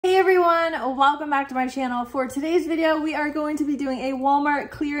everyone, welcome back to my channel. For today's video, we are going to be doing a Walmart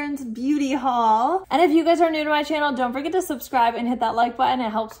clearance beauty haul. And if you guys are new to my channel, don't forget to subscribe and hit that like button.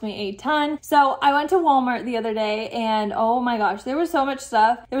 It helps me a ton. So I went to Walmart the other day and oh my gosh, there was so much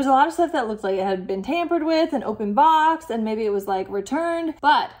stuff. There was a lot of stuff that looked like it had been tampered with, an open box, and maybe it was like returned.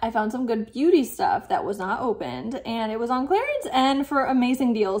 But I found some good beauty stuff that was not opened and it was on clearance and for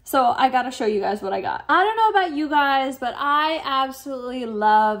amazing deals. So I gotta show you guys what I got. I don't know about you guys, but I absolutely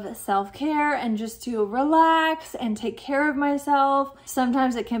love self-care and just to relax and take care of myself.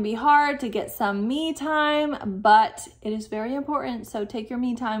 Sometimes it can be hard to get some me time, but it is very important. So take your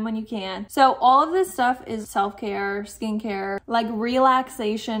me time when you can. So all of this stuff is self-care, skincare, like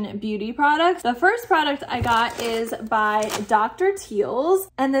relaxation beauty products. The first product I got is by Dr. Teal's,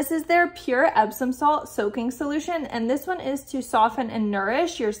 and this is their pure Epsom salt soaking solution. And this one is to soften and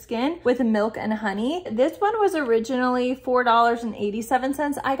nourish your skin with milk and honey. This one was originally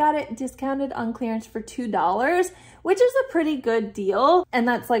 $4.87. I got it discounted on clearance for $2, which is a pretty good deal. And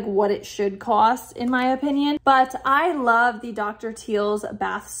that's like what it should cost in my opinion. But I love the Dr. Teal's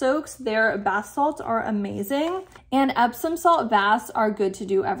bath soaks. Their bath salts are amazing. And Epsom salt baths are good to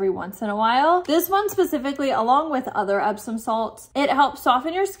do every once in a while. This one specifically, along with other Epsom salts, it helps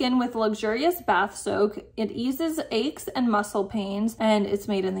soften your skin with luxurious bath soak. It eases aches and muscle pains, and it's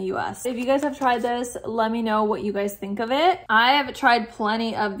made in the US. If you guys have tried this, let me know what you guys think of it. I have tried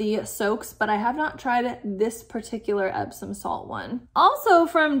plenty of the soaks, but I have not tried this particular Epsom salt one. Also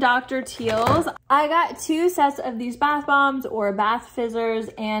from Dr. Teal's, I got 2 sets of these bath bombs or bath fizzers,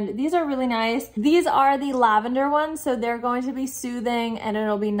 and these are really nice. These are the lavender ones, so they're going to be soothing and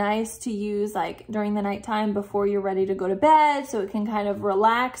it'll be nice to use like during the nighttime before you're ready to go to bed, so it can kind of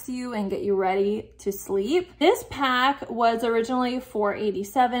relax you and get you ready to sleep. This pack was originally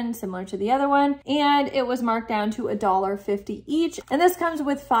 $4.87, similar to the other one, and it was marked down to $1.50 each, and this comes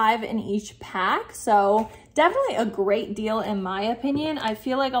with 5 in each pack, so definitely a great deal in my opinion. I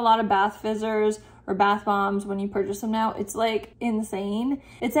feel like a lot of bath fizzers or bath bombs, when you purchase them now, it's like insane.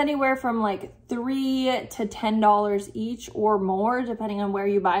 It's anywhere from like $3 to $10 each or more, depending on where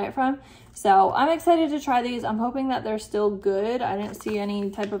you buy it from. So I'm excited to try these. I'm hoping that they're still good. I didn't see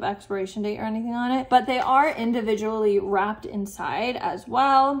any type of expiration date or anything on it, but they are individually wrapped inside as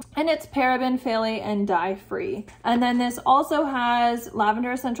well. And it's paraben, phthalate, and dye free. And then this also has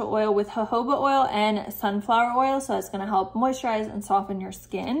lavender essential oil with jojoba oil and sunflower oil. So it's gonna help moisturize and soften your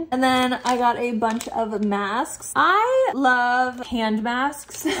skin. And then I got a bunch of masks. I love hand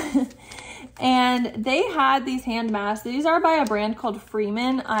masks. And they had these hand masks. These are by a brand called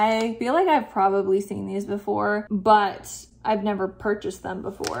Freeman. I feel like I've probably seen these before, but I've never purchased them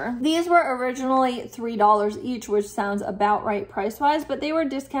before. These were originally $3 each, which sounds about right price-wise, but they were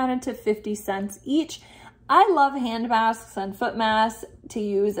discounted to 50 cents each. I love hand masks and foot masks to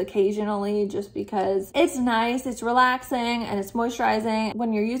use occasionally just because it's nice, it's relaxing, and it's moisturizing.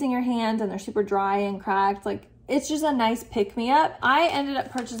 When you're using your hands and they're super dry and cracked, like it's just a nice pick-me-up. I ended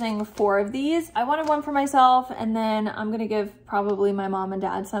up purchasing 4 of these. I wanted one for myself, and then I'm gonna give probably my mom and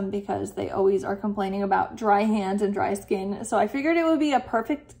dad some because they always are complaining about dry hands and dry skin. So I figured it would be a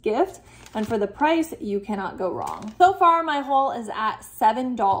perfect gift, and for the price, you cannot go wrong. So far, my haul is at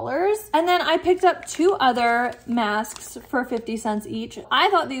 $7. And then I picked up 2 other masks for 50 cents each. I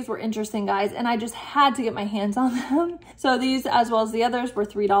thought these were interesting, guys, and I just had to get my hands on them. So these, as well as the others, were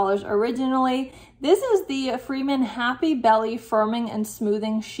 $3 originally. This is the Freeman Happy Belly Firming and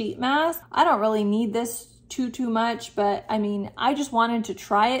Smoothing Sheet Mask. I don't really need this too much, but I mean, I just wanted to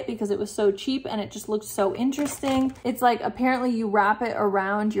try it because it was so cheap and it just looked so interesting. It's like apparently you wrap it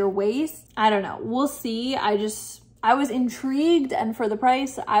around your waist. I don't know, we'll see. I was intrigued, and for the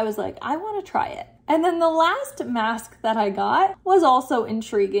price, I was like, I want to try it. And then the last mask that I got was also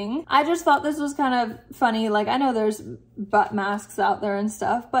intriguing. I just thought this was kind of funny. Like, I know there's butt masks out there and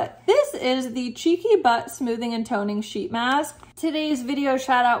stuff, but this is the Cheeky Butt Smoothing and Toning Sheet Mask. Today's video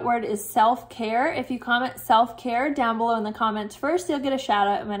shout out word is self-care. If you comment self-care down below in the comments first, you'll get a shout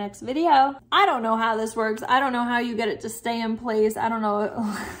out in my next video. I don't know how this works. I don't know how you get it to stay in place. I don't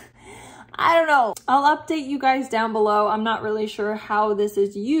know. I don't know. I'll update you guys down below. I'm not really sure how this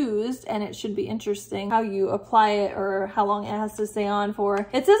is used, and it should be interesting how you apply it or how long it has to stay on for.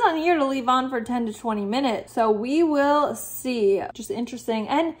 It says on here to leave on for 10 to 20 minutes. So we will see. Just interesting.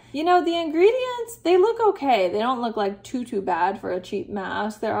 And you know, the ingredients, they look okay. They don't look like too bad for a cheap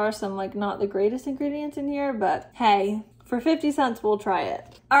mask. There are some like not the greatest ingredients in here, but hey, for 50 cents, we'll try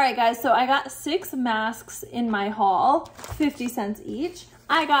it. All right, guys, so I got 6 masks in my haul, 50 cents each.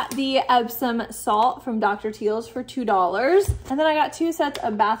 I got the Epsom salt from Dr. Teal's for $2. And then I got 2 sets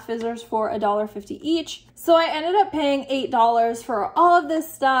of bath fizzers for $1.50 each. So I ended up paying $8 for all of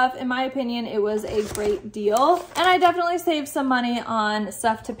this stuff. In my opinion, it was a great deal. And I definitely saved some money on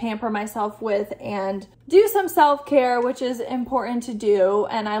stuff to pamper myself with and do some self-care, which is important to do.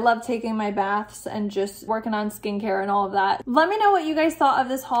 And I love taking my baths and just working on skincare and all of that. Let me know what you guys thought of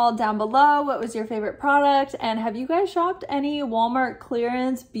this haul down below. What was your favorite product? And have you guys shopped any Walmart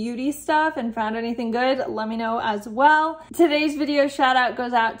clearance beauty stuff and found anything good? Let me know as well. Today's video shout out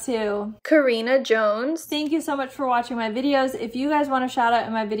goes out to Karina Jones. Thank you so much for watching my videos. If you guys want a shout out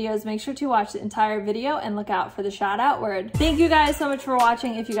in my videos, make sure to watch the entire video and look out for the shout out word. Thank you guys so much for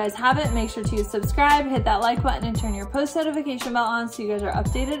watching. If you guys haven't, make sure to subscribe, hit that like button, and turn your post notification bell on so you guys are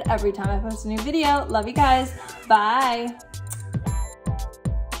updated every time I post a new video. Love you guys. Bye.